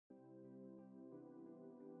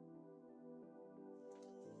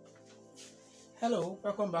Hello,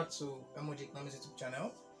 welcome back to Emoji Economics YouTube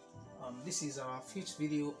channel. This is our fifth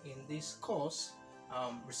video in this course,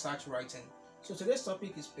 research writing. So today's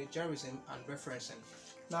topic is plagiarism and referencing.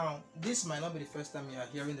 Now, this might not be the first time you are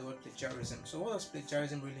hearing the word plagiarism. So what does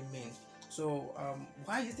plagiarism really mean? So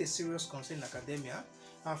why is it a serious concern in academia?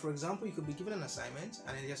 For example, you could be given an assignment,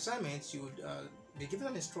 and in the assignment you would be given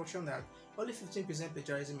an instruction that only 15%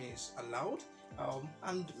 plagiarism is allowed,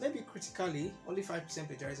 and maybe critically only 5%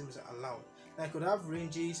 plagiarism is allowed. Now, I could have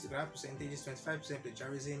ranges, you could have percentages: 25%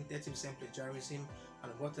 plagiarism, 30% plagiarism,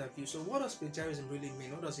 and what have you. So what does plagiarism really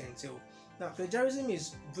mean? What does it entail? Now, plagiarism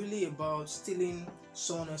is really about stealing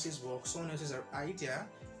someone else's work, someone else's idea,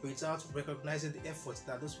 without recognizing the effort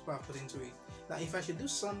that those people are putting into it. Now, if I should do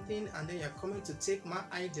something and then you're coming to take my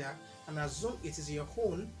idea and assume it is your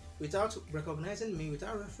own without recognizing me,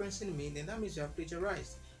 without referencing me, then that means you have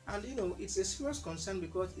plagiarized. And it's a serious concern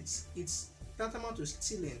because it's tantamount to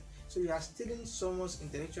stealing. So you are stealing someone's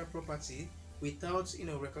intellectual property without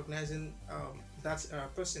recognizing that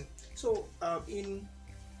person. So in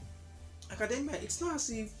academia, it's not as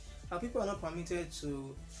if people are not permitted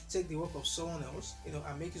to take the work of someone else,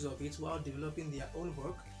 and make use of it while developing their own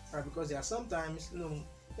work, right? Because there are sometimes,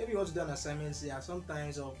 maybe you want to do an assignment. There are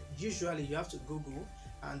sometimes, or usually, you have to Google,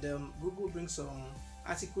 and Google brings some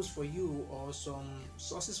articles for you or some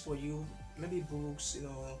sources for you, maybe books,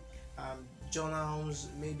 journals,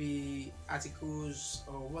 maybe articles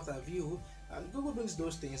or what have you. And Google brings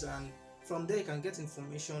those things, and from there you can get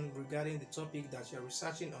information regarding the topic that you're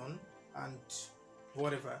researching on and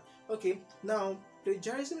whatever. Okay, now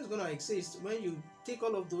plagiarism is going to exist when you take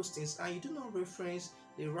all of those things and you do not reference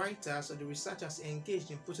the writers or the researchers engaged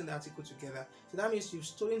in putting the article together. So that means you've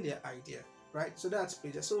stolen their idea, right? So that's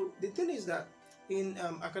plagiarism. So the thing is that in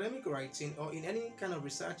academic writing or in any kind of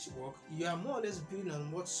research work, you are more or less building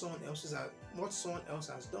on what someone else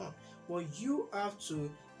has done, but you have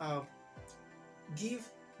to give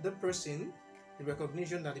the person the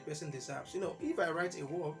recognition that the person deserves. If I write a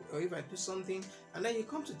work or if I do something and then you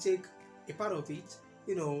come to take a part of it,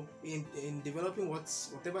 in developing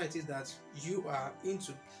whatever it is that you are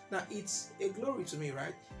into, now it's a glory to me,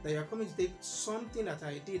 right, that you're coming to take something that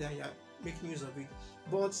I did and you're making use of it.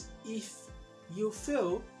 But if you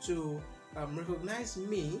fail to recognize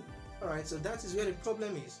me, all right, so that is where the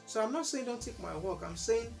problem is. So I'm not saying don't take my work. I'm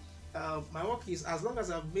saying my work is, as long as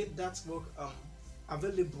I've made that work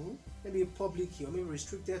available, maybe public or maybe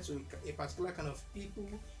restricted to a particular kind of people,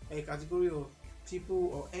 a category of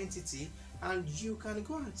people or entity, and you can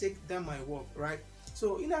go and take that my work, right?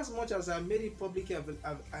 So in as much as I made it publicly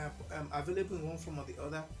available in one form or the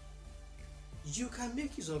other, you can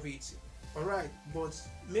make use of it, all right, but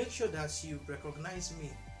make sure that you recognize me.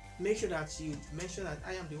 Make sure that you mention that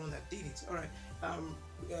I am the one that did it. All right.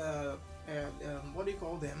 What do you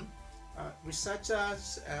call them?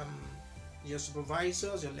 Researchers, your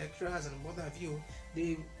supervisors, your lecturers, and what have you.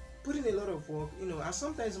 They put in a lot of work, and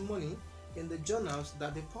sometimes money in the journals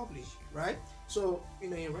that they publish, right? So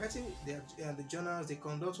in writing the journals, they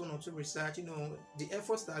conduct one or two research, the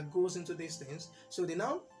efforts that goes into these things. So they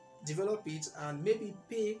now develop it and maybe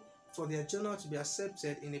pay for their journal to be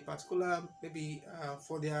accepted in a particular, maybe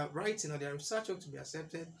for their writing or their research work to be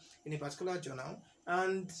accepted in a particular journal,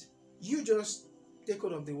 and you just take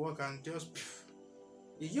out of the work and just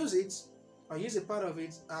you use it or use a part of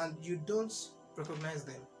it and you don't recognize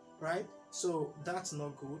them, right? So that's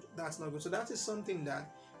not good. That's not good. So that is something that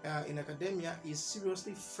in academia is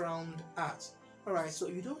seriously frowned at. All right, so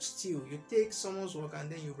you don't steal. You take someone's work and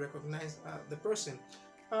then you recognize the person.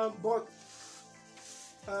 But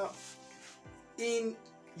in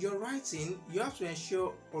your writing, you have to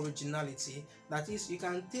ensure originality. That is, you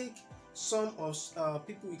can take some of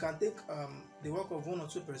people, you can take the work of one or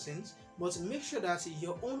two persons, but make sure that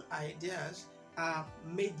your own ideas are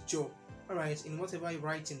made job, all right, in whatever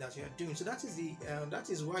writing that you are doing. So that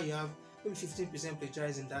is why you have maybe 15%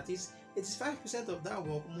 plagiarism. That is, 85% of that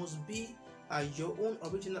work must be your own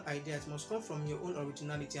original idea. It must come from your own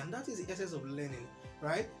originality, and that is the essence of learning,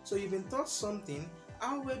 right? So you've been taught something.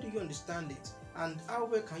 How well do you understand it, and how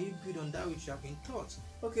well can you build on that which you have been taught?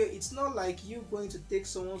 Okay, it's not like you going to take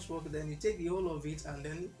someone's work, then you take the whole of it and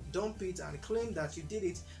then dump it and claim that you did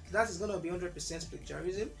it. That is going to be 100%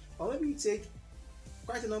 plagiarism. Or maybe you take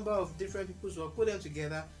quite a number of different people's work, put them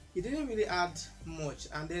together, you didn't really add much,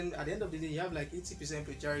 and then at the end of the day you have like 80%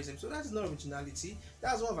 plagiarism. So that's not originality.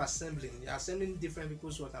 That's one of assembling. You're assembling different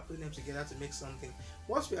people's work and putting them together to make something.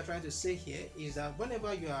 What we are trying to say here is that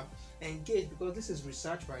whenever you are engaged, because this is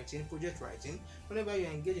research writing, project writing, whenever you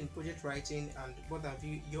engage in project writing and what have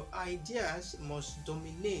you, your ideas must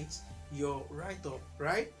dominate your write-up,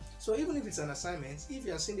 right? So even if it's an assignment, if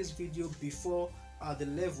you are seeing this video before the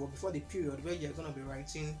level, before the period where you're going to be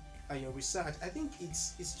writing your research, I think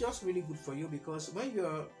it's just really good for you, because when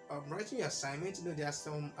you're writing your assignment, you know, there are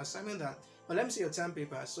some assignment that, well, let me say your term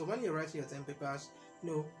papers. So when you're writing your term papers, you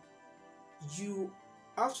know, you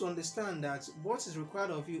have to understand that what is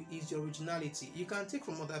required of you is your originality. You can take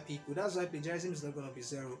from other people. That's why plagiarism is not going to be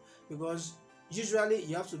zero, because usually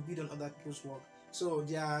you have to build on other people's work. So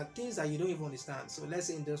there are things that you don't even understand. So let's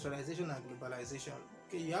say industrialization and globalization.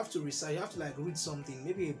 Okay, you have to research, you have to like read something,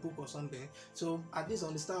 maybe a book or something, so at least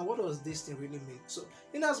understand what does this thing really mean. So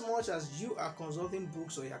in as much as you are consulting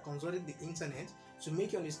books or you are consulting the internet to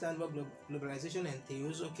make you understand what globalization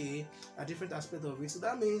entails, okay, a different aspect of it. So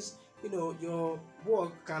that means, you know, your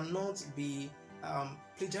work cannot be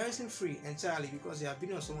plagiarism free entirely, because you are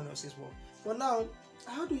building on someone else's work. But now,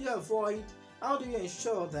 how do you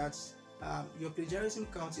ensure that your plagiarism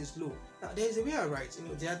count is low? Now there is a way I write. You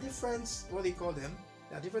know, there are different, what do you call them,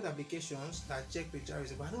 there are different applications that check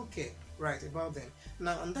plagiarism, but I don't care right about them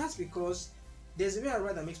now. And that's because there's a way I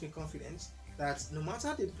write that makes me confident that no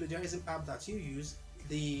matter the plagiarism app that you use,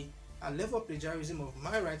 the level of plagiarism of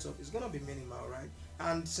my write-up is going to be minimal, right?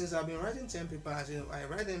 And since I've been writing 10 papers, you know, I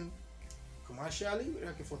write them commercially,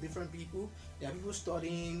 okay, for different people. There are people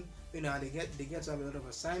studying, you know, and they get to have a lot of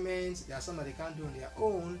assignments. There are some that they can't do on their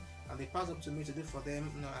own, and they pass up to me to do for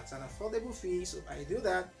them, you know, at an affordable fee. So I do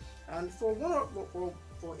that, and for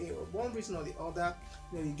one reason or the other,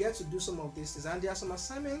 you know, you get to do some of these things, and there are some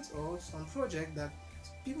assignments or some project that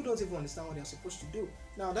people don't even understand what they're supposed to do.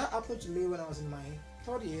 Now that happened to me when I was in my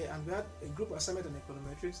third year, and we had a group assignment on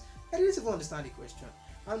econometrics. I didn't even understand the question,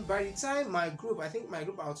 and by the time I think my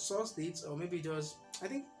group outsourced it, or maybe just, I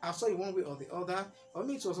think I saw it one way or the other, or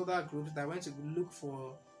maybe it was other groups that went to look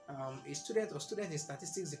for a student in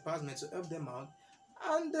statistics department to help them out,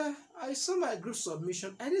 and I saw my group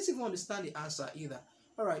submission. I didn't even understand the answer either.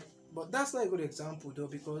 All right, but that's not a good example though,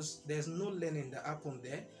 because there's no learning that happened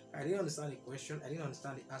there. I didn't understand the question, I didn't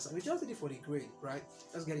understand the answer. We just did it for the grade, right?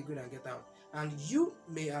 Let's get a grade and get out. And you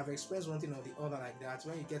may have experienced one thing or the other like that,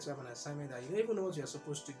 when you get to have an assignment that you don't even know what you're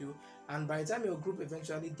supposed to do, and by the time your group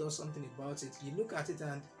eventually does something about it, you look at it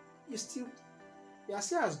and you're still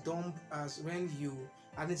as dumb as when you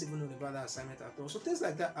hadn't even known about that assignment at all. So things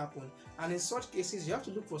like that happen, and in such cases you have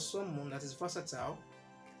to look for someone that is versatile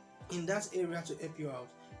in that area to help you out.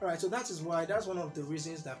 All right, so that's one of the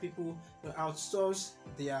reasons that people, you know, outsource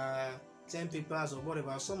their 10 papers or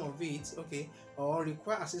whatever, some of it, okay, or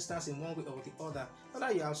require assistance in one way or the other. Not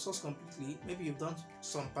that you outsource completely, maybe you've done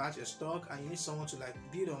some part, you're stuck, and you need someone to like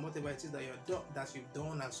build on whatever it is that you've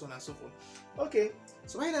done, and so on and so forth. Okay,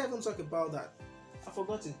 so why did I even talk about that? I've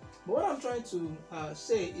forgotten. But what I'm trying to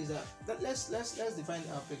say is that let's define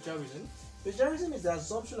plagiarism. Plagiarism is the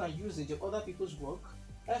assumption and usage of other people's work,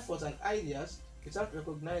 efforts, and ideas without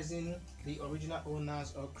recognizing the original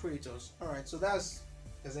owners or creators. All right, so that's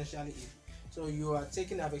essentially it. So you are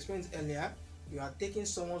taking, I've explained earlier, you are taking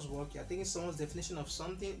someone's work, you are taking someone's definition of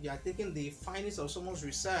something, you are taking the findings of someone's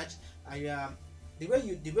research, and you are the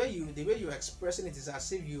way you're expressing it is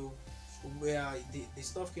as if you where the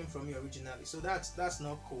stuff came from you originally. So that's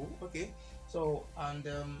not cool. Okay, so and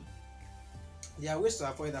there are ways to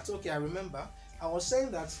avoid that. Okay, I remember I was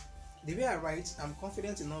saying that the way I write, I'm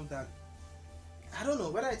confident enough that I don't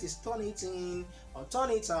know whether it is turn it in or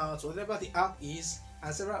turn it out, whatever the app is,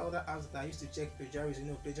 and several other apps that I used to check plagiarism,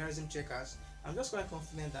 you know, plagiarism checkers. I'm just quite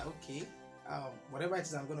confident that okay, whatever it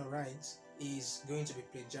is I'm going to write is going to be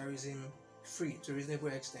plagiarism free to a reasonable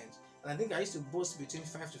extent. And I think I used to boast between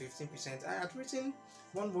 5 to 15%. I had written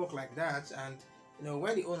one work like that, and you know,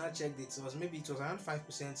 when the owner checked it, it was around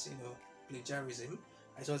 5%, you know, plagiarism.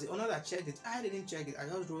 It was the owner that checked it. I didn't check it. I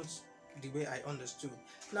just wrote the way I understood.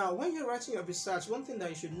 Now, when you're writing your research, one thing that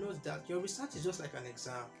you should know is that your research is just like an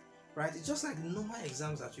exam, right? It's just like normal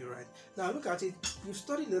exams that you write. Now, look at it. You've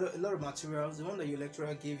studied a lot of materials, the one that your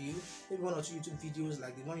lecturer gave you, maybe 1 or 2 YouTube videos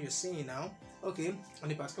like the one you're seeing now, okay,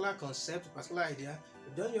 on a particular concept, a particular idea.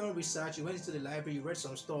 You've done your own research, you went into the library, you read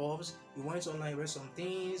some stuffs, you went online, you read some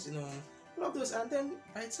things, you know, all of those, and then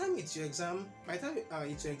by the time it's your exam,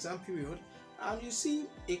 it's your exam period, and you see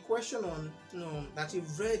a question on, you know, that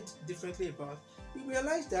you've read differently about, you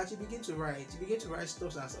realize that you begin to write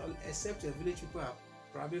stuff and except your village people are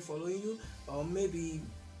probably following you, or maybe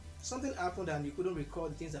something happened and you couldn't recall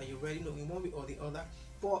the things that you read, you know, in one way or the other.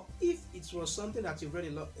 But if it was something that you read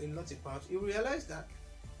a lot about, you realize that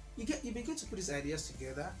you begin to put these ideas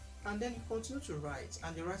together, and then you continue to write,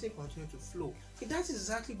 and the writing continue to flow. Okay, that's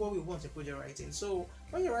exactly what we want in project writing. So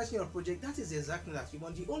when you're writing your project, that is exactly that you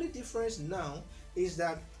want. The only difference now is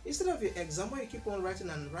that instead of your exam where you keep on writing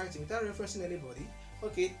and writing without referencing anybody,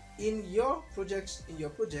 okay, in your project,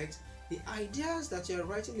 the ideas that you're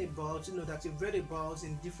writing about, that you've read about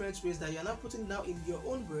in different ways that you're not putting now in your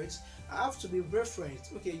own words, have to be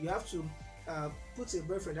referenced. Okay, you have to put a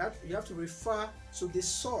reference. You have to refer to the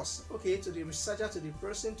source, okay, to the researcher, to the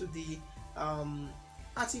person, to the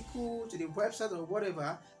article, to the website or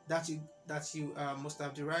whatever that you must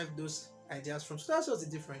have derived those ideas from. So that's what's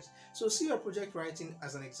the difference. So see your project writing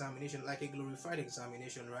as an examination, like a glorified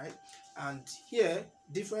examination, right? And here,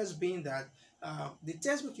 difference being that the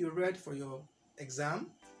textbook you read for your exam,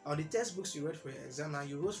 or the textbooks you read for your exam and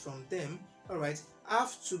you wrote from them, all right,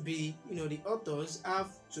 have to be, the authors have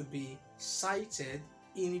to be cited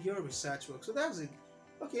in your research work. So that's it.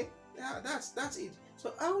 Okay, yeah, that's it.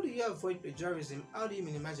 So how do you avoid plagiarism? How do you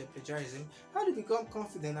minimize your plagiarism? How do you become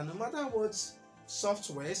confident? And no matter what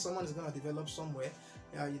software someone is going to develop somewhere,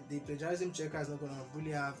 the plagiarism checker is not going to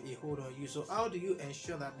really have a hold on you. So how do you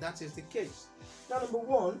ensure that that is the case? Now, number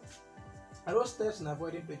one, I wrote steps in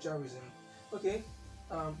avoiding plagiarism. Okay,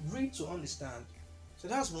 read to understand. So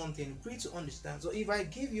that's one thing, read to understand. So if I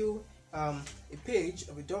give you a page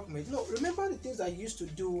of a document, remember the things I used to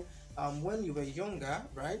do when you were younger,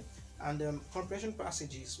 right? And comprehension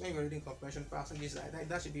passages, when you're reading comprehension passages,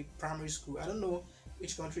 that should be primary school. I don't know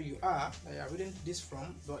which country you are that you are reading this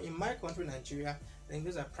from, but in my country, Nigeria, I think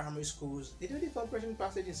those are primary schools. They do the comprehension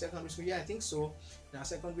passage in secondary school. Yeah, I think so. In our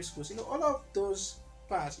secondary schools, all of those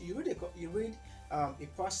parts, you read a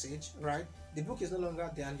passage, right? The book is no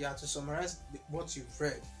longer there, and you have to summarize what you've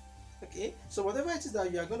read. Okay, so whatever it is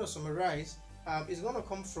that you are going to summarize is going to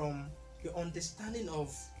come from your understanding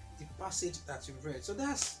of the passage that you've read. So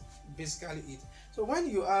that's basically it. So when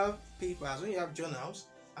you have papers, when you have journals,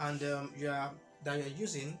 and you're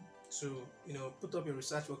using to put up your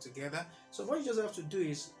research work together, so what you just have to do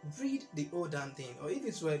is read the whole damn thing, or if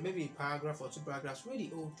it's maybe a paragraph or two paragraphs,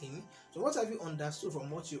 read the whole thing. So what have you understood from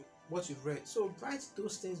what you've read? So write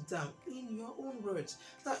those things down in your own words.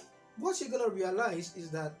 Now, what you're gonna realize is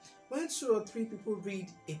that when 2 or 3 people read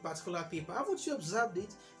a particular paper, haven't you observed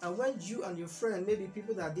it? And when you and your friend, maybe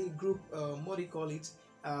people that did group, what do you call it?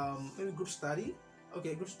 Maybe group study,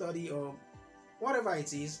 or whatever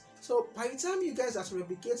it is. So by the time you guys have to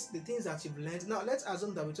replicate the things that you've learned, now let's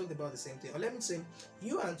assume that we talked about the same thing. Or let me say,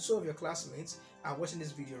 you and 2 of your classmates are watching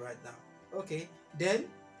this video right now. Okay, then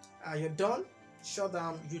you're done. Shut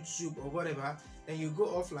down YouTube or whatever, then you go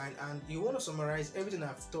offline and you want to summarize everything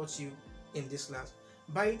I've taught you in this class.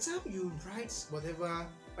 By the time you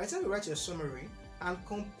write your summary and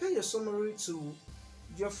compare your summary to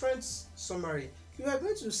your friend's summary, you are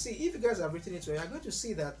going to see, if you guys have written it well, you are going to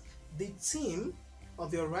see that the theme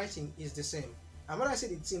of your writing is the same. And when I say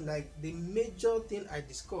the theme, like the major thing I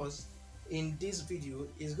discussed in this video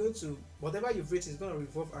is going to, whatever you've written is going to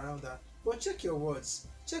revolve around that. But check your words,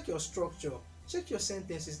 check your structure, check your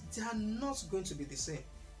sentences. They are not going to be the same.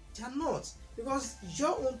 They are not, because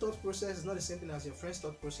your own thought process is not the same thing as your friend's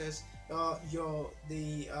thought process. Your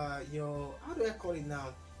how do I call it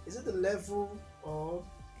now? Is it the level or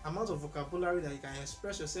amount of vocabulary that you can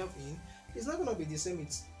express yourself in? It's not going to be the same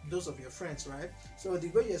with those of your friends, right? So the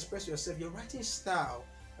way you express yourself, your writing style,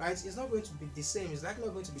 right, it's not going to be the same. It's likely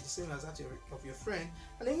not going to be the same as that of your friend.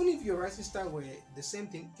 And even if your writing style were the same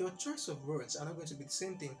thing, your choice of words are not going to be the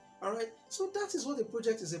same thing. All right, so that is what the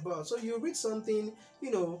project is about. So you read something,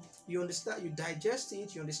 you understand, you digest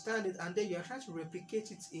it, you understand it, and then you are trying to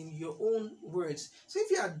replicate it in your own words. So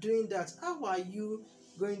if you are doing that, how are you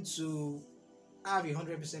going to have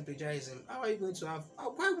 100% plagiarism? How are you going to have?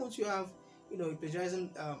 Why won't you have, a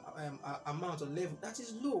plagiarism amount or level that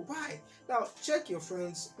is low? Why? Now check your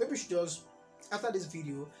friends. Maybe you should just, after this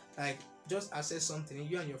video, like just assess something,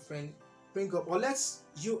 you and your friend bring up, or let's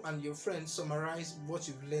you and your friend summarize what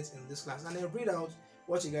you've learned in this class, and then read out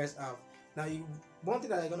what you guys have. Now, one thing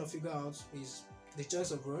that you're going to figure out is the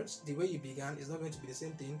choice of words. The way you began is not going to be the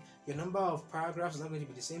same thing. Your number of paragraphs is not going to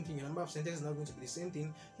be the same thing. Your number of sentences is not going to be the same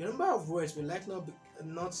thing. Your number of words will likely not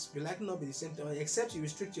be the same thing, except you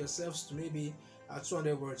restrict yourselves to maybe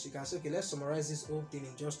 200 words. You can say, okay, let's summarize this whole thing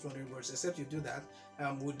in just 200 words. Except you do that,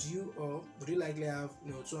 would you likely have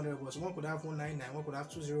 200 words? One could have 199, one could have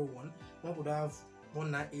 201, one could have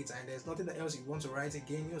 198, and there's nothing else you want to write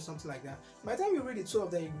again, something like that. By the time you read the 2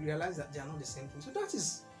 of them, you realize that they are not the same thing. So that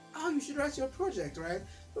is how you should write your project, right?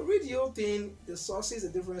 So read the whole thing, the sources, the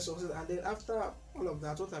different sources, and then after all of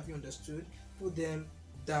that, what have you understood? Put them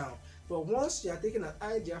down. But once you are taking an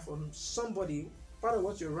idea from somebody, part of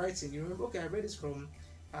what you're writing, you remember, okay, I read this from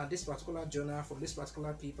this particular journal, from this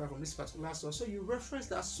particular paper, from this particular source. So you reference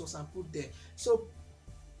that source and put there. So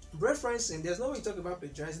referencing, there's no way you talk about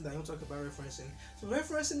plagiarizing that you don't talk about referencing. So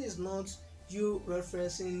referencing is not you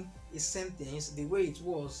referencing a sentence the way it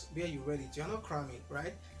was where you read it. You're not cramming,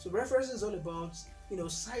 right? So referencing is all about,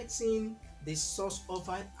 citing the source of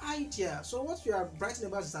an idea. So what you are writing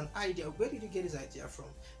about is an idea. Where did you get this idea from?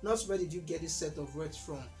 Not where did you get this set of words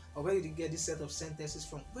from, or where did you get this set of sentences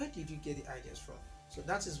from. Where did you get the ideas from? So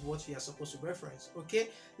that is what you are supposed to reference. Okay,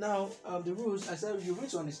 now the rules, I said you need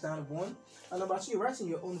to understand one, and number two, you're writing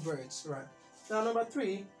your own words, right? Now number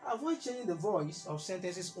three, avoid changing the voice of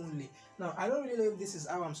sentences only. Now I don't really know if this is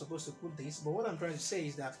how I'm supposed to put this, but what I'm trying to say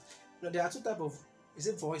is that there are two types of, is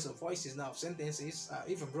it voice or voices now of sentences?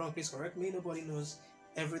 If I'm wrong, please correct me. Nobody knows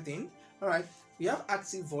everything. All right, we have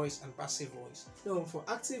active voice and passive voice. So for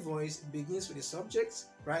active voice, it begins with the subject,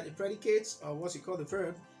 right, the predicate, or what you call the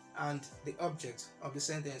verb, and the object of the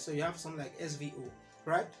sentence. So you have something like SVO,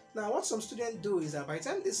 right? Now what some students do is that by the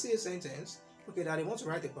time they see a sentence, okay, that they want to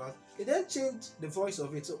write about, they then change the voice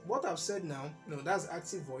of it. So what I've said now, that's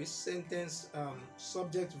active voice, sentence,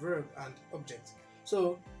 subject, verb, and object.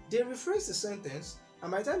 So they rephrase the sentence,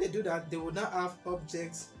 and by the time they do that, they will now have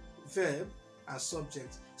object, verb, and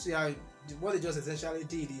subject. So yeah, what they just essentially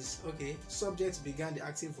did is, okay, subject began the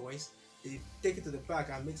active voice, they take it to the back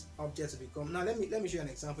and make object to become. Now let me show you an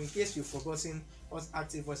example in case you've forgotten what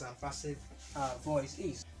active voice and passive voice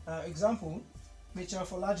is. Example, Mitchell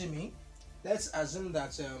Folajimi. Let's assume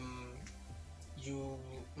that you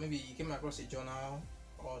came across a journal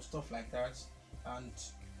or stuff like that, and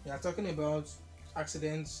they are talking about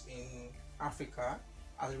accidents in Africa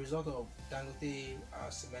as a result of Dangote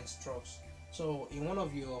cement trucks. So in one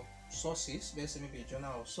of your sources, let's say maybe a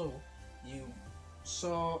journal or so, you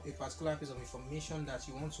saw a particular piece of information that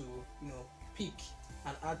you want to pick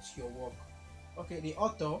and add to your work. Okay, the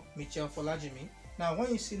author, Mitchell Folajimi. Now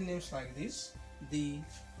when you see names like this, the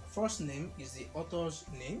first name is the author's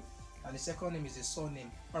name and the second name is the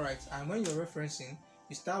surname. All right, and when you're referencing,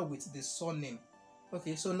 you start with the surname.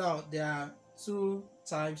 Okay, so now there are two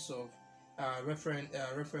types of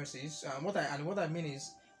references. What I mean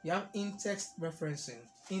is, you have in-text referencing.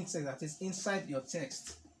 In-text, that is inside your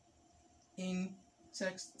text.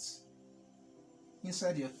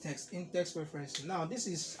 Inside your text, in-text referencing. Now this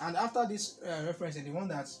is, and after this referencing, the one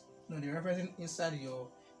that's the referencing inside your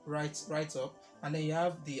write-up, and then you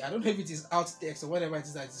have the, I don't know if it is out text or whatever it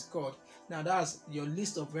is that it's called. Now that's your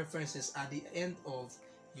list of references at the end of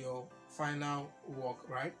your final work,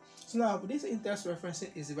 right? So now this in-text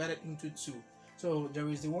referencing is divided into two. So there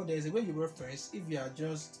is a way you reference if you are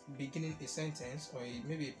just beginning a sentence or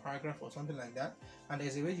maybe a paragraph or something like that, and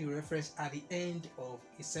there's a way you reference at the end of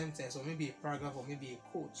a sentence or maybe a paragraph or maybe a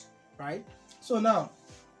quote, right? So now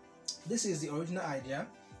this is the original idea.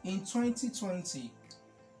 In 2020,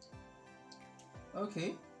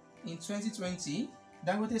 okay, in 2020,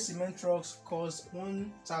 Dangote cement trucks caused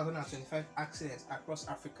 1,025 accidents across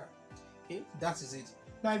Africa. Okay, that is it.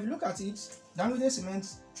 Now if you look at it, Dangote cement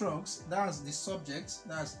trucks, that's the subject.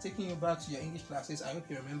 That's taking you back to your English classes. I hope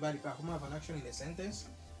you remember the performer of an action in a sentence.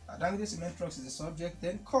 Dangote cement trucks is the subject,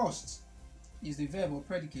 then caused is the verb or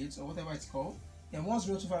predicate or whatever it's called, then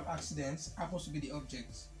 1025 accidents happens to be the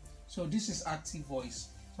object. So this is active voice.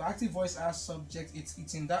 So active voice as subject,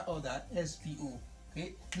 it's in that order, SVO.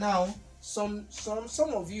 Okay, now some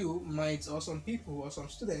of you might, or some people or some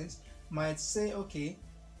students might say, okay,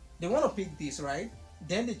 they want to pick this, right?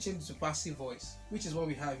 Then they change it to passive voice, which is what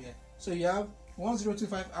we have here. So you have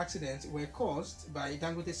 1025 accidents were caused by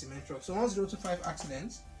Dangote cement truck. So 1025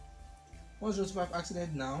 accidents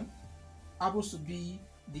now happens to be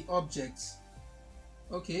the object.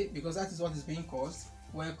 Okay, because that is what is being caused.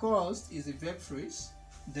 Were caused is the verb phrase,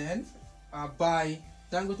 then by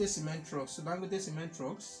Dangote cement trucks. So Dangote cement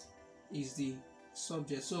trucks is the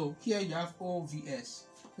subject. So here you have OVS.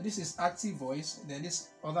 So this is active voice, then this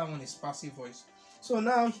other one is passive voice. So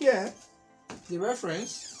now here the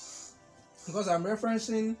reference, because I'm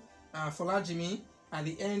referencing Folajimi at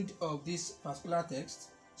the end of this particular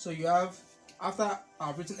text. So you have, after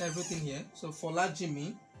I've written everything here, so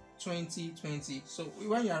Folajimi 2020. So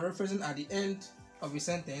when you are referencing at the end of a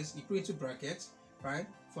sentence, you put into brackets, right?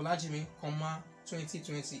 Folajimi, comma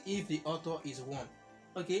 2020 if the author is one.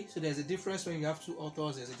 Okay, so there's a difference when you have two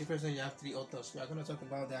authors, there's a difference when you have three authors. We are going to talk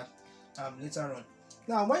about that later on.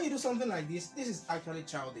 Now when you do something like this, this is actually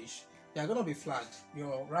childish. You are going to be flagged.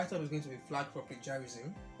 Your write-up is going to be flagged for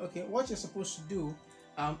plagiarism. Okay, what you're supposed to do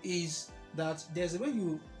is that there's a way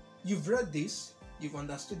you've read this, you've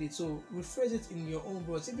understood it, so rephrase it in your own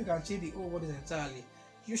words. If you can change the old words entirely,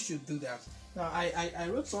 you should do that. Now I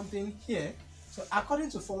wrote something here So according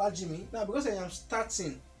to Folajimi, now because I'm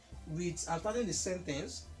starting the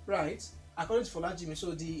sentence, right? According to Folajimi,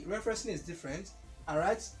 so the referencing is different.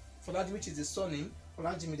 Alright, Folajimi, which is the surname,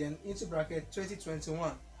 Folajimi, then into bracket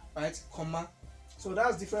 2021, right? Comma. So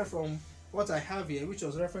that's different from what I have here, which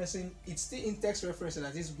was referencing, it's still in text referencing,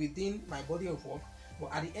 that is within my body of work, but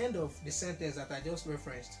at the end of the sentence that I just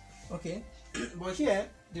referenced. Okay, but here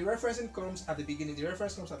the referencing comes at the beginning. The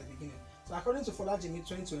reference comes at the beginning. So according to Folajimi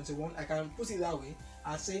 2021, I can put it that way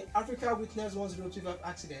and say Africa witnessed 1025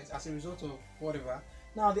 accidents as a result of whatever.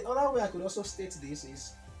 Now the other way I could also state this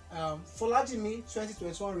is Folajimi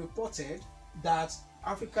 2021 reported that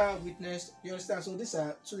Africa witnessed. You understand? So these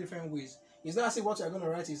are two different ways. It's not as if what you're going to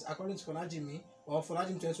write is according to Folajimi or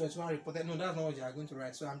Folajimi 2021 reported. No, that's not what you are going to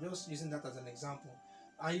write. So I'm just using that as an example.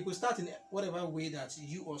 And you could start in whatever way that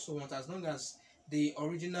you also want, as long as the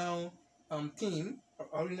original theme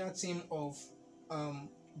of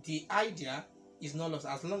the idea is not lost,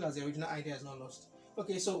 as long as the original idea is not lost.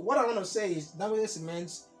 Okay, so what I want to say is Dangote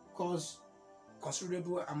Cement caused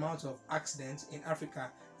considerable amount of accidents in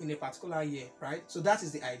Africa in a particular year, right? So that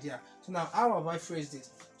is the idea. So now, how have I phrased it?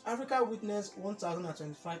 Africa witnessed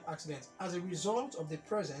 1025 accidents as a result of the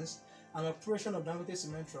presence and operation of Dangote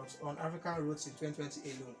Cement trucks on African roads in 2020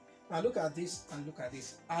 alone. Now look at this and look at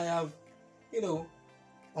this. I have,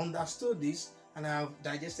 understood this and I have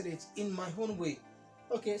digested it in my own way.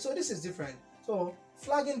 Okay, so this is different. So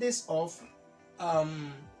flagging this off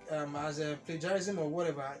as a plagiarism or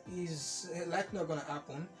whatever is likely not going to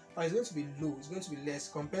happen, but it's going to be low. It's going to be less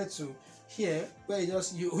compared to here, where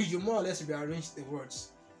you more or less rearrange the words.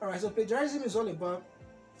 All right, so plagiarism is all about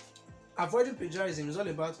avoiding plagiarism. Is all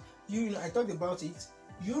about I talked about it.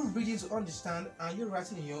 You reading to understand and you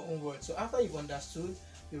writing in your own words. So after you've understood,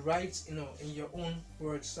 you write in your own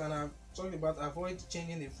words. And I'm talking about avoid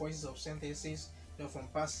changing the voices of sentences from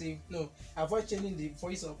passive. Avoid changing the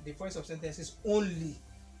voice of sentences only.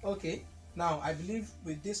 Okay, now I believe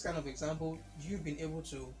with this kind of example you've been able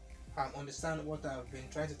to understand what I've been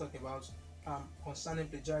trying to talk about concerning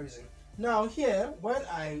plagiarism. Now here, when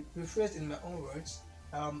I rephrase in my own words,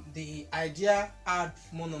 the idea add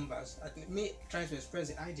more numbers. I think me trying to express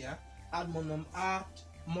the idea add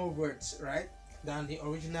more words, right, than the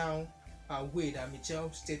original way that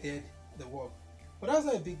Michelle stated the word. But that's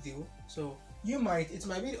not a big deal. So it might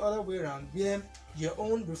be the other way around, where your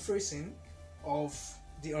own rephrasing of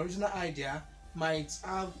the original idea might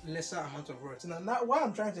have lesser amount of words. Now why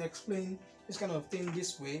I'm trying to explain this kind of thing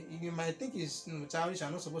this way, you might think it's childish.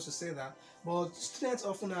 I'm not supposed to say that, but students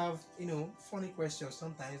often have funny questions.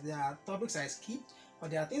 Sometimes there are topics I skip, or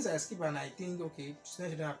there are things I skip and I think, okay,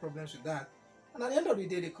 students don't have problems with that, and at the end of the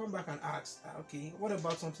day they come back and ask, okay, what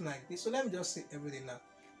about something like this? So let me just say everything now,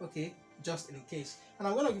 okay, just in case. And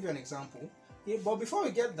I'm going to give you an example. Okay, but before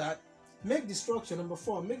we get that, make the structure, number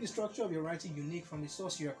 4, make the structure of your writing unique from the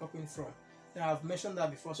source you are copying from. Now, I've mentioned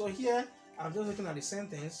that before. So here I'm just looking at the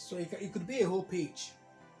sentence, so it could be a whole page.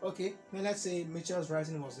 Okay, now let's say Mitchell's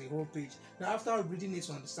writing was a whole page. Now after reading it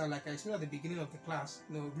to understand, like I explained at the beginning of the class,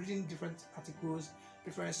 reading different articles,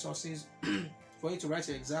 different sources for you to write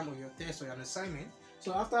your exam or your test or your assignment.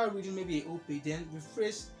 So after reading maybe a whole page, then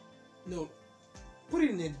rephrase, put it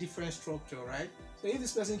in a different structure, right? So if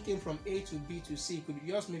this person came from A to B to C, it could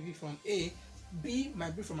be just maybe from A, B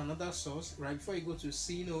might be from another source, right? Before you go to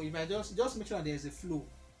C, if I just make sure that there's a flow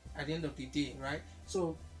at the end of the day, right?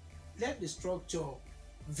 So let the structure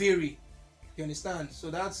vary. You understand?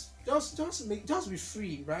 So that's just be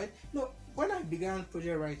free, right? When I began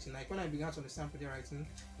project writing, like when I began to understand project writing,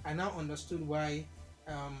 I now understood why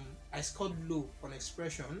I scored low on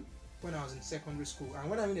expression when I was in secondary school. And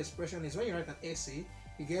what I mean expression is when you write an essay,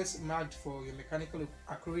 you get marked for your mechanical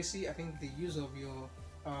accuracy. I think the use of your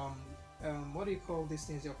what do you call these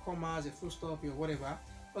things? Your commas, your full stop, your whatever.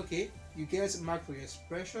 Okay, you get marked for your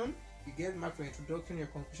expression, you get marked for your introduction, your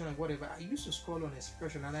conclusion, and whatever. I used to score on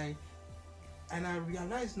expression, and I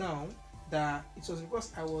realized now that it was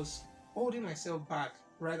because I was holding myself back,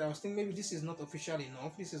 right? I was thinking maybe this is not official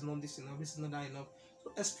enough, this is not this enough, this is not that enough.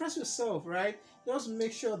 So express yourself, right? Just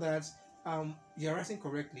make sure that you're writing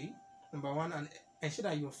correctly, number one, and ensure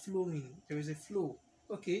that you're flowing. There is a flow.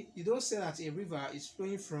 Okay, you don't say that a river is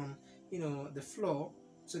flowing from the floor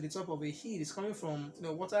to the top of a hill. It's coming from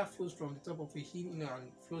water flows from the top of a hill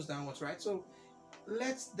and flows downwards, right? So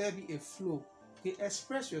let there be a flow. Okay,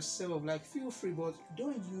 express yourself, like feel free, but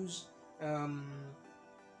don't use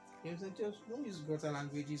just don't use gutter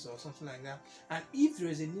languages or something like that. And if there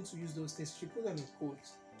is a need to use those things, you put them in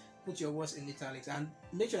quotes, put your words in italics, and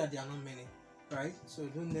make sure that there are not many, right? So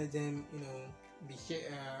don't let them be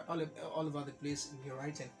all over the place in your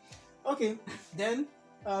writing. Okay, then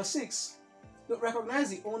 6, Recognize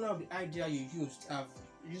the owner of the idea you used. I've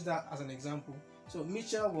used that as an example. So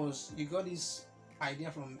you got this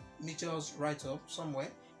idea from Mitchell's write-up somewhere,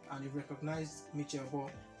 and you recognized Mitchell. But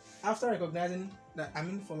after recognizing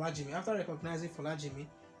after recognizing Folajimi,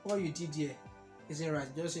 what you did here isn't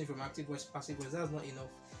right. Just saying from active voice, passive voice, that's not enough.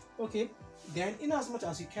 Okay, then in as much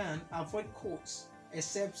as you can, avoid quotes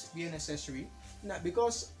except where necessary. Now,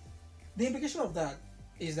 because the implication of that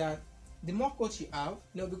is that the more quotes you have,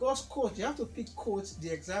 because quotes, you have to pick quotes the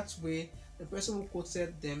exact way the person who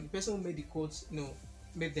quoted them, the person who made the quotes,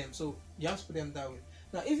 made them. So you have to put them that way.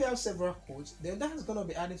 Now, if you have several quotes, then that's going to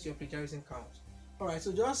be added to your plagiarism count. Alright,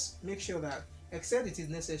 so just make sure that, except it is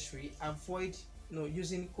necessary, avoid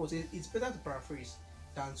using quotes. It's better to paraphrase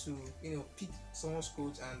than to pick someone's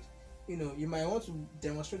quotes, and you might want to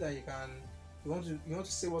demonstrate that you want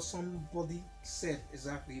to say what somebody said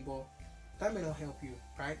exactly, but that may not help you,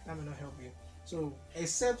 right? That may not help you. So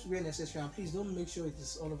except where necessary, and please don't make sure it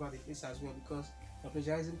is all over the place as well, because the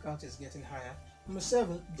plagiarism count is getting higher. Number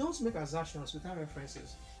 7, don't make assertions without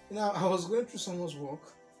references. I was going through someone's work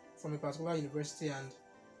from a particular university, and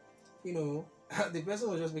the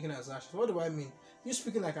person was just making assertions. What do I mean? You're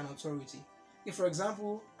speaking like an authority. If, for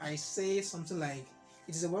example, I say something like,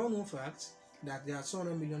 it is a well-known fact that there are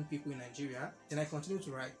 200 million people in Nigeria, then I continue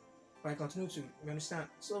to write, or I continue to, you understand?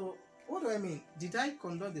 So what do I mean? Did I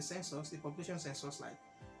conduct the census, the population census? Like,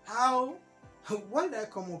 what did I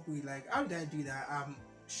come up with? Like, how did I do that? I'm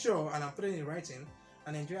sure, and I'm putting it in writing,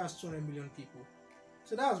 and Nigeria has 200 million people.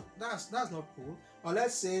 So that's not cool. Or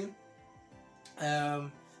let's say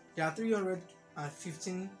there are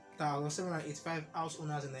 315,785 house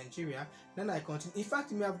owners in Nigeria. Then I continue. In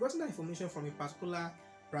fact, you may have gotten that information from a particular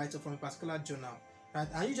writer, from a particular journal, right?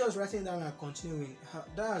 And you just writing down and continuing.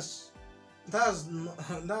 That's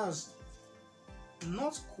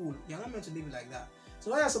not cool. You're not meant to live like that.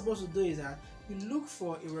 So what you're supposed to do is that you look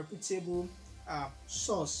for a reputable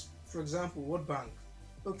source. For example, World Bank.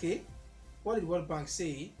 Okay, what did World Bank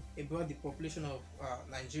say about the population of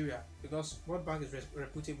Nigeria? Because World Bank is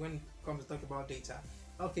reputable when it comes to talk about data.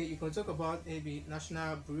 Okay, you can talk about maybe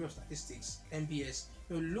National Bureau of Statistics, NBS.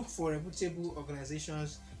 Look for reputable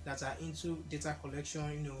organizations that are into data collection,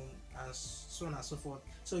 and so on and so forth.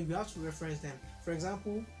 So you have to reference them. For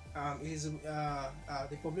example,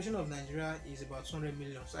 the population of Nigeria is about 200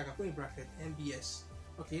 million. So I can put in bracket NBS.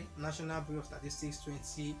 Okay, National Bureau of Statistics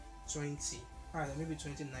 2020. Alright, maybe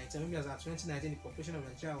 2019. Maybe as at 2019, the population of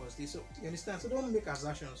Nigeria was this. So you understand? So don't make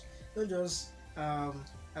assertions. Don't just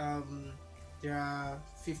there are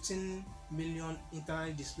 15 million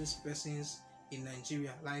internally displaced persons in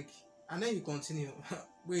Nigeria. And then you continue.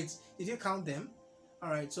 Wait, did you count them?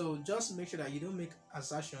 Alright, so just make sure that you don't make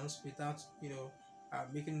assertions without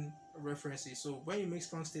making references. So when you make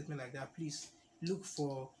strong statement like that, please look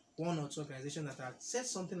for one or two organizations that have said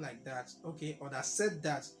something like that, okay, or that said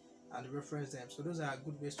that, and reference them. So those are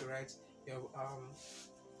good ways to write your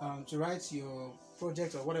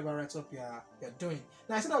project or whatever write-up you're doing.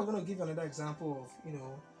 Now I said I was going to give you another example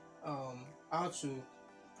of how to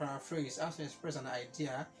paraphrase, how to express an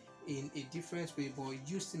idea in a different way, but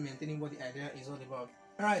you still maintaining what the idea is all about.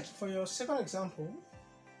 Alright, for your second example,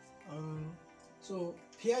 so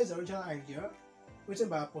here is the original idea written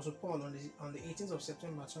by Apostle Paul on the 18th of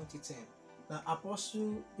September 2010. Now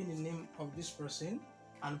Apostle being the name of this person,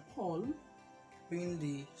 and Paul being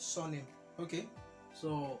the surname. Okay,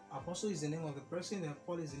 so Apostle is the name of the person, and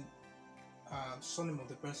Paul is the surname of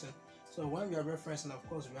the person. So when we are referencing, of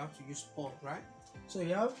course, we have to use Paul, right? So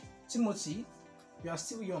you have Timothy. You are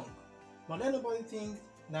still young, but let nobody think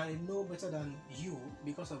that they know better than you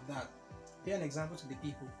because of that. Be an example to the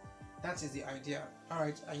people. That is the idea.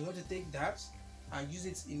 Alright, and you want to take that and use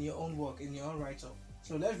it in your own work, in your own write-up.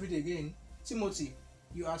 So let's read again. Timothy,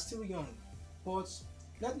 you are still young, but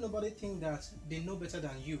let nobody think that they know better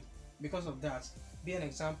than you because of that. Be an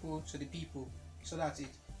example to the people. So that's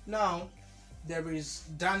it. Now there is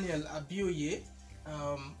Daniel Abioye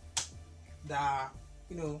that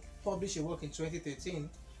published a work in 2013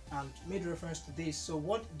 and made reference to this. So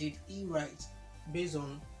what did he write based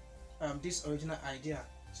on this original idea?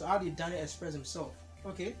 So how did Daniel express himself?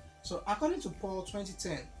 Okay, so according to Paul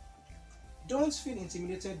 2010, don't feel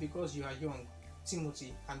intimidated because you are young,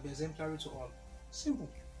 Timothy, and be exemplary to all. Simple.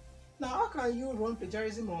 Now how can you run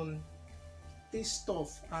plagiarism on this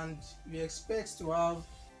stuff and you expect to have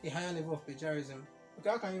a higher level of plagiarism? Okay,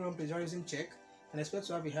 how can you run plagiarism check and expect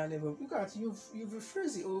to have a higher level? Look at you've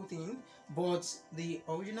rephrased the whole thing, but the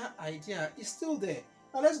original idea is still there.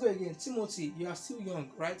 Now let's go again. Timothy, you are still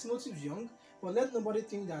young, right? Timothy is young, but let nobody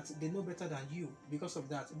think that they know better than you because of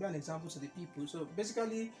that. Be an example to the people. So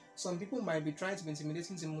basically, some people might be trying to be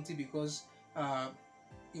intimidating Timothy because uh,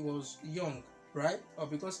 he was young, right? Or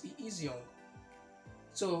because he is young.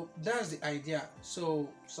 So that's the idea. So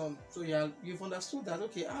yeah, you've understood that.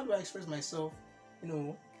 Okay, how do I express myself? You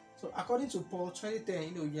know, so according to Paul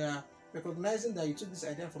 2010, yeah, recognizing that you took this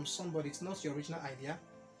idea from somebody, it's not your original idea.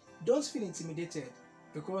 Don't feel intimidated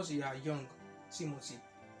because you are young, Timothy,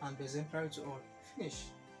 and be exemplary to all. Finish.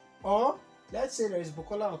 Or let's say there is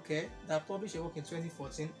Bukola Oke that published a work in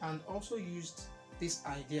 2014 and also used this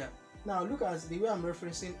idea. Now look at the way I'm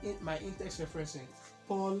referencing my in-text referencing.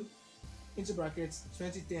 Paul into brackets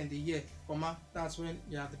 2010, the year, comma, that's when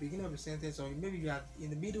you're at the beginning of a sentence, or maybe you are in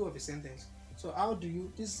the middle of a sentence. So how do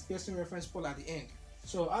you, this person reference Paul at the end.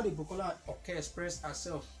 So how did Bukola Oke express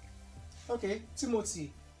herself? Okay,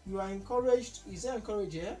 Timothy, you are encouraged, is there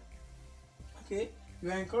encouraged here? Okay, you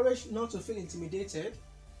are encouraged not to feel intimidated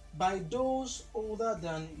by those older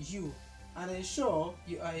than you and ensure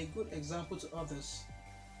you are a good example to others.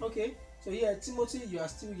 Okay, so yeah, Timothy, you are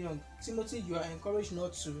still young. Timothy, you are encouraged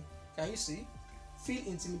not to, can you see? Feel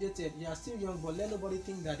intimidated. You are still young, but let nobody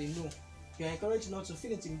think that they know. You are encouraged not to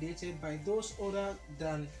feel intimidated by those older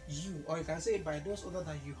than you, or you can say by those older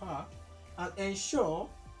than you are, and ensure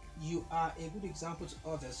you are a good example to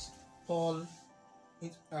others. Paul,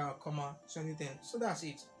 2010. So that's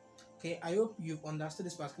it. Okay, I hope you've understood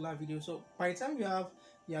this particular video. So by the time you are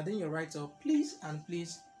doing your write-up, please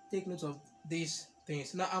take note of these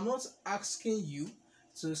things. Now I'm not asking you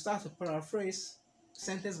to start to paraphrase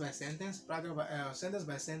sentence by sentence, paragraph by sentence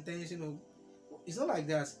by sentence. It's not like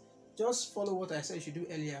that. Just follow what I said you should do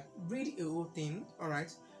earlier. Read a whole thing, all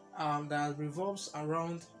right, that revolves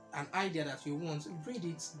around an idea that you want. Read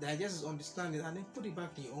it, digest it, understand it, and then put it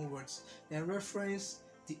back in your own words. Then reference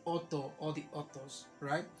the author or the authors,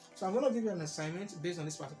 right? So I'm going to give you an assignment based on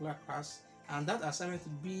this particular class, and that assignment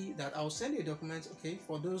would be that I'll send you a document. Okay,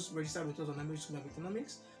 for those registered with us on Language School of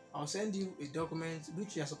Economics, I'll send you a document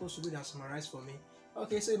which you are supposed to read and summarize for me.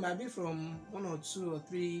 Okay, so it might be from 1 or 2 or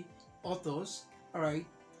 3 authors, all right,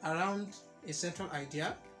 around a central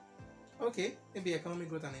idea. Okay, maybe economic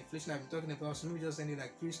growth and inflation I've been talking about, so maybe just sending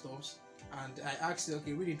like 3 stops, and I asked you,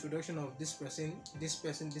 okay, read the introduction of this person, this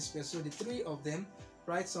person, this person. So the 3 of them,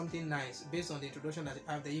 write something nice based on the introduction that you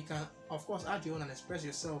have. That you can, of course, add your own and express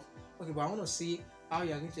yourself. Okay, but I want to see how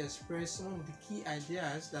you are going to express some of the key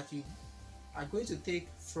ideas that you are going to take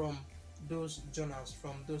from those journals,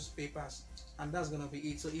 from those papers, and that's going to be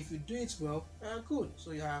it. So if you do it well, good.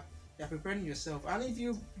 So you're preparing yourself, and if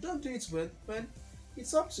you don't do it well,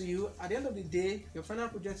 it's up to you. At the end of the day, your final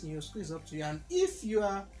project in your school is up to you. And if you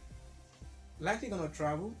are likely going to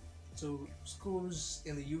travel to schools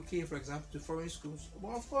in the UK, for example, to foreign schools,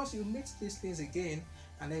 well, of course, you meet these things again,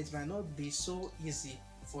 and then it might not be so easy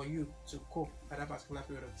for you to cope at that particular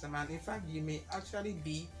period of time. And in fact, you may actually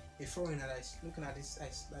be a foreigner that is looking at this,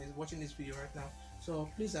 that is watching this video right now. So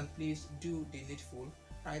please and please do the needful,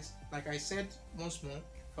 right? Like I said once more,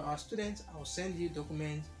 for our students, I'll send you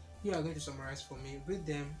documents. You are going to summarize for me, read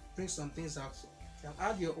them, bring some things out, you can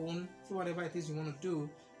add your own to whatever it is you want to do.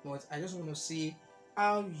 But I just want to see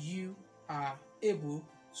how you are able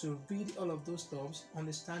to read all of those stuffs,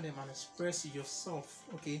 understand them, and express yourself,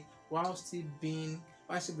 okay, while still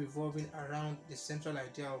revolving around the central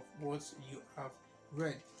idea of what you have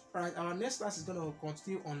read. All right, our next class is going to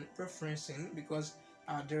continue on referencing, because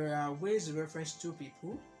there are ways to reference 2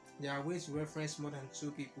 people. There are ways to reference more than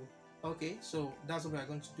 2 people. Okay, so that's what we are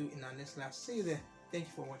going to do in our next class. See you there. Thank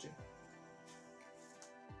you for watching.